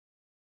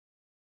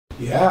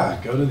Yeah,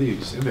 go to the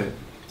exhibit.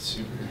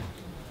 Super.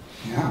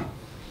 Yeah.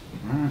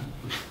 All right.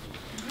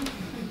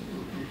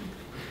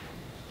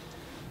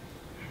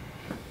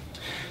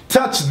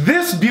 Touch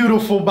this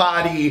beautiful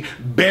body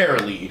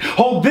barely.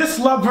 Hold this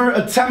lover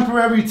a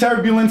temporary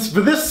turbulence,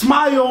 for this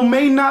smile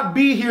may not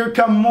be here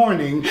come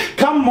morning.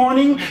 Come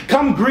morning,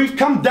 come grief,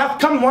 come death,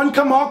 come one,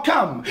 come all,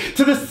 come.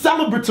 To this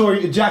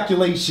celebratory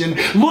ejaculation,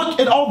 look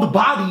at all the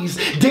bodies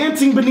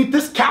dancing beneath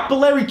this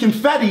capillary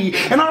confetti.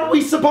 And aren't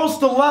we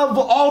supposed to love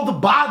all the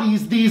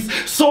bodies, these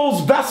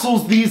souls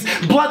vessels, these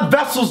blood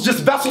vessels,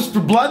 just vessels for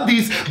blood,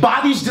 these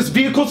bodies just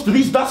vehicles for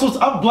these vessels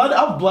of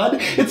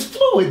blood, its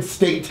fluid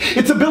state,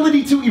 its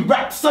ability to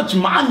erect such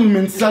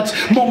monuments, such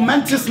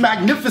momentous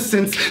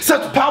magnificence,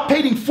 such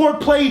palpating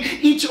foreplay,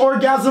 each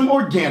orgasm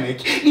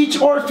organic,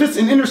 each orifice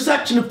an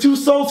intersection of two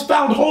souls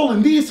found whole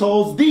in these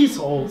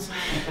holes.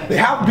 They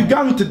have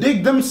begun to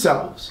dig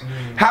themselves,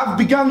 have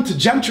begun to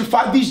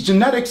gentrify these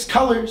genetics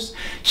colors,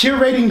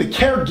 curating the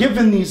care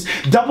given, these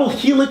double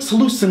helix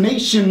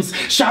hallucinations,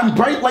 shine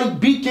bright light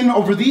beacon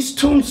over these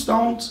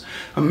tombstones,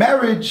 a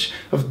marriage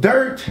of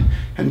dirt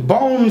and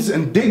bones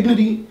and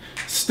dignity,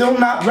 still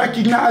not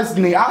recognized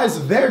in the eyes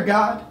of their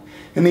God.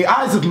 In the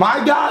eyes of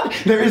my God,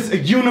 there is a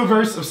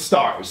universe of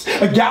stars,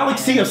 a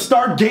galaxy of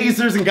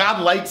stargazers, and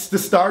God lights the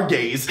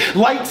stargaze,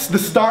 lights the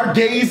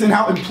stargaze, and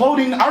how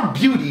imploding our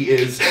beauty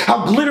is,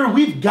 how glitter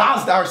we've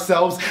gauzed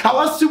ourselves, how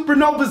us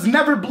supernovas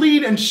never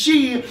bleed, and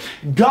she,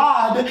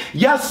 God,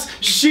 yes,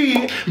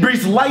 she,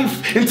 breathes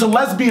life into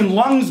lesbian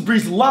lungs,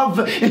 breathes love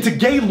into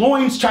gay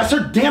loins, tries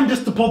her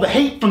damnedest to pull the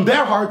hate from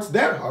their hearts.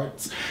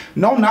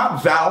 No,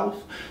 not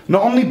valve,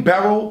 no only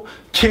barrel,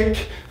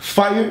 kick,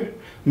 fire,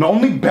 no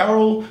only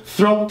barrel,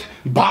 throat,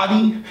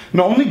 body,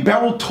 no only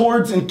barrel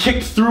towards and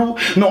kick through,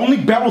 no only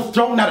barrel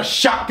throat, not a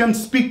shotgun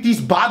speak these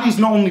bodies,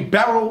 no only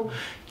barrel,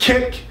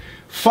 kick,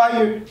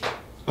 fire,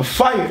 a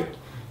fire,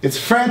 its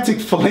frantic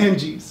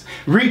phalanges,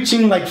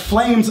 reaching like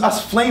flames,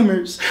 us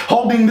flamers,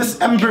 holding this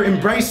ember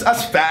embrace,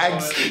 us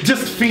fags,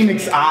 just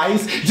phoenix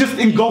eyes, just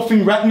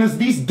engulfing retinas,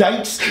 these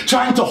dykes,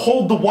 trying to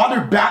hold the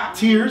water back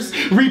tears,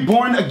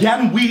 reborn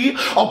again, we,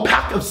 a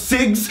pack of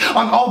cigs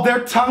on all their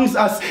tongues,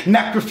 us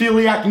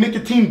necrophiliac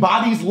nicotine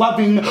bodies,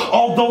 loving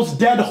all those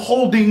dead,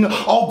 holding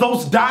all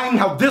those dying,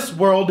 how this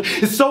world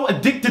is so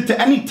addicted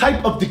to any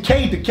type of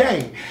decay.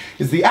 Decay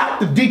is the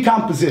act of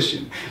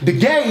decomposition.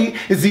 Decay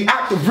is the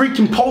act of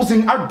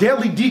recomposing our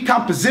daily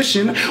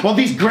decomposition, while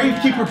these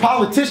gravekeeper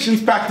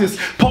politicians practice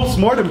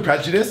post-mortem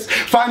prejudice,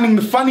 finding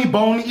the funny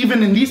bone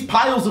even in these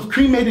piles of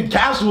cremated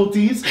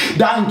casualties,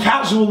 dying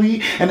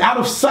casually and out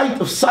of sight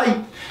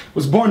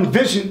was born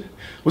vision,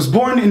 was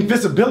born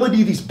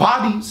invisibility, these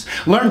bodies,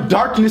 learned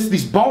darkness,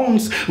 these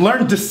bones,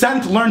 learned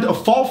descent, learned a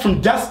fall from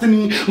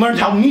destiny, learned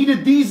how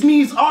needed these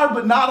knees are,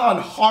 but not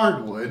on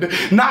hardwood,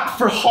 not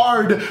for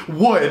hard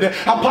wood,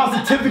 how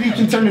positivity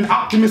can turn an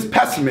optimist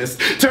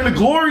pessimist, turn a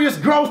glorious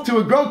growth to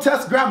a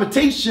grotesque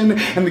gravitation,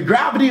 and the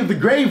gravity of the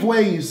grave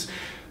ways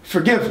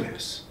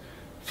forgiveness.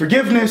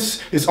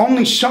 Forgiveness is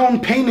only shown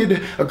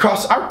painted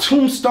across our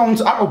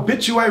tombstones, our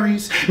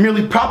obituaries,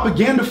 merely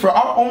propaganda for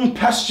our own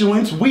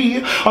pestilence.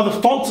 We are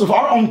the faults of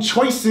our own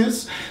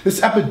choices.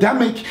 This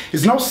epidemic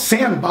is no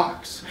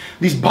sandbox.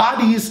 These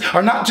bodies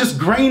are not just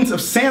grains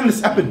of sand.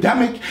 This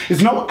epidemic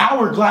is no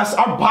hourglass.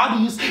 Our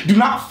bodies do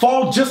not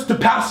fall just to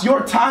pass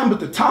your time, but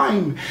the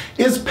time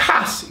is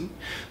passing.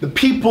 The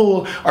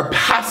people are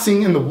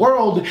passing and the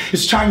world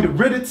is trying to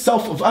rid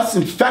itself of us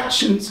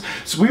infections.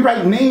 So we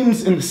write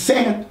names in the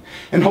sand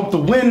and hope the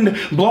wind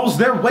blows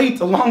their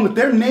weight along with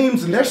their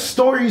names and their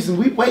stories, and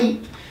we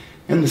wait.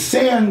 And the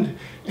sand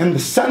and the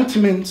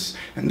sentiments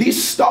and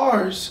these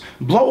stars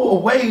blow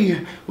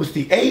away with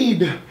the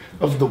aid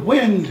of the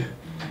wind.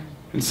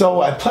 And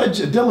so I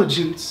pledge a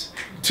diligence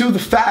to the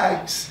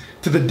fags,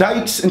 to the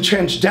dykes and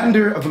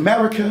transgender of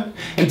America,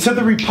 and to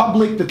the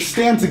republic that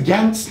stands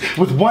against,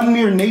 with one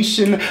mere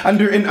nation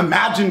under an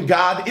imagined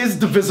God, is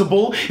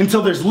divisible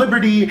until there's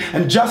liberty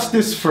and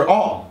justice for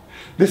all.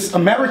 This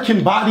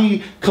American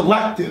body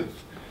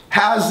collective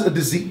has a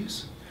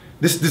disease.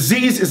 This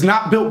disease is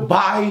not built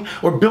by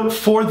or built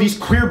for these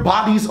queer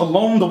bodies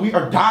alone, though we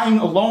are dying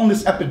alone.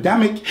 This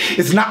epidemic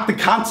is not the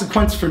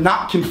consequence for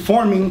not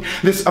conforming.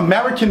 This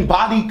American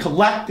body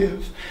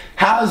collective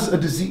has a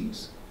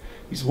disease.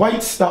 These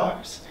white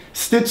stars,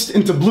 stitched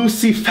into blue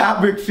sea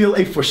fabric, feel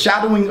a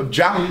foreshadowing of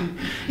drowning.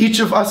 Each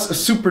of us a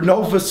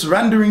supernova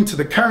surrendering to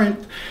the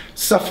current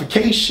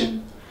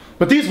suffocation.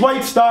 But these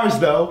white stars,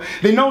 though,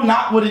 they know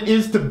not what it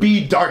is to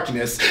be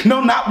darkness,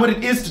 know not what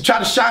it is to try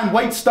to shine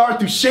white star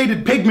through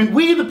shaded pigment.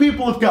 We, the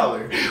people of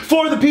color,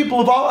 for the people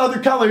of all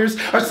other colors,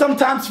 are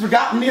sometimes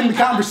forgotten in the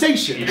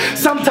conversation.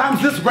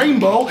 Sometimes this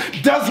rainbow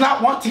does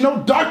not want to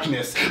know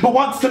darkness, but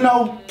wants to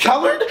know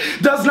colored,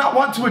 does not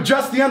want to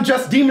address the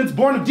unjust demons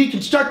born of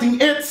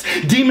deconstructing its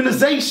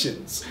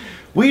demonizations.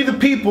 We, the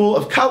people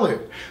of color,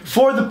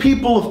 for the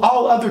people of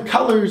all other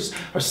colors,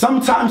 are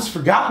sometimes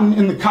forgotten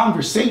in the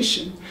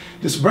conversation.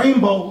 This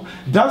rainbow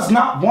does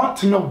not want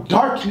to know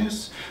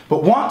darkness,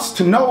 but wants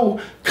to know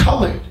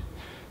colored.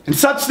 And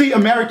such the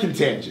American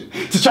tangent,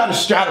 to try to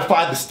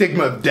stratify the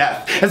stigma of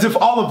death, as if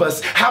all of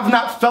us have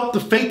not felt the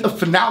fate of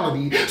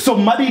finality. So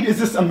muddied is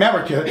this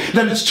America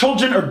that its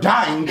children are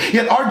dying,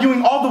 yet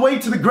arguing all the way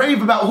to the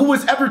grave about who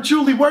was ever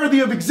truly worthy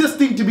of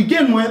existing to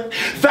begin with.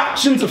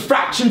 Factions of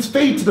fractions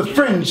fade to the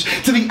fringe,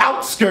 to the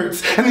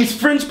outskirts, and these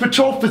fringe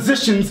patrol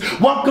physicians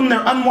welcome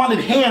their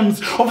unwanted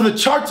hands over the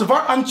charts of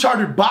our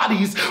uncharted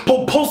bodies,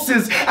 pull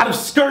pulses out of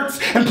skirts,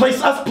 and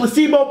place us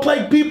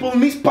placebo-plagued people in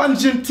these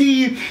pungent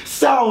tea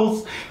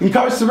cells.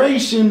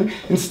 Incarceration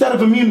instead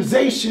of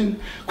immunization.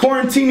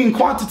 Quarantining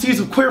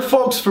quantities of queer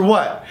folks for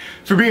what?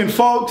 For being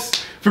folks?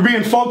 For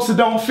being folks that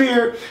don't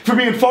fear? For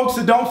being folks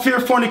that don't fear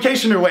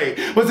fornication? Or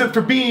wait, was it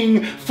for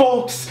being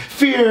folks,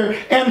 fear,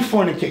 and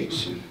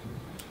fornication?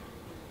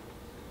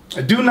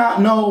 I do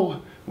not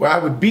know where I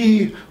would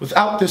be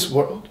without this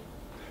world.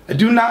 I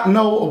do not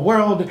know a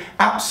world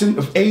absent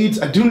of AIDS.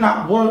 I do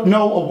not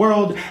know a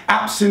world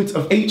absent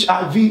of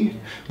HIV.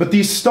 But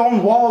these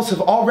stone walls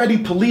have already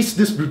policed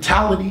this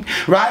brutality,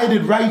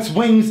 rioted rights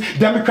wings,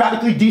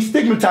 democratically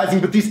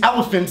destigmatizing. But these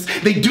elephants,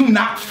 they do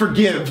not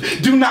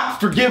forgive. Do not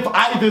forgive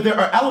either. There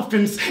are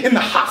elephants in the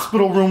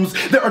hospital rooms.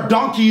 There are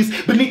donkeys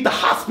beneath the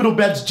hospital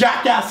beds,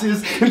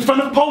 jackasses in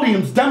front of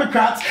podiums,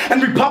 Democrats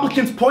and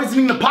Republicans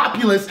poisoning the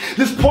populace.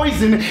 This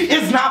poison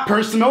is not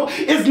personal,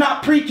 is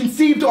not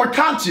preconceived or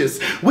conscious.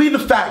 We the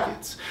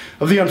faggots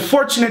of the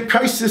unfortunate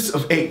crisis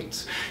of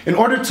AIDS, in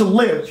order to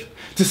live,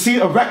 to see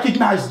a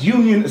recognized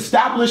union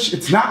establish,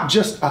 it's not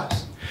just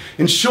us.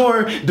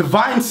 Ensure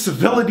divine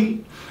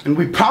civility, and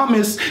we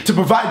promise to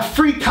provide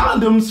free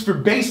condoms for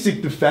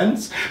basic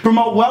defense,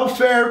 promote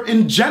welfare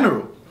in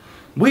general.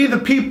 We the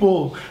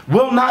people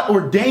will not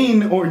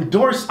ordain or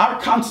endorse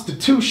our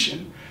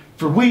Constitution,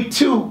 for we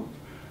too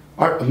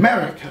are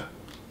America.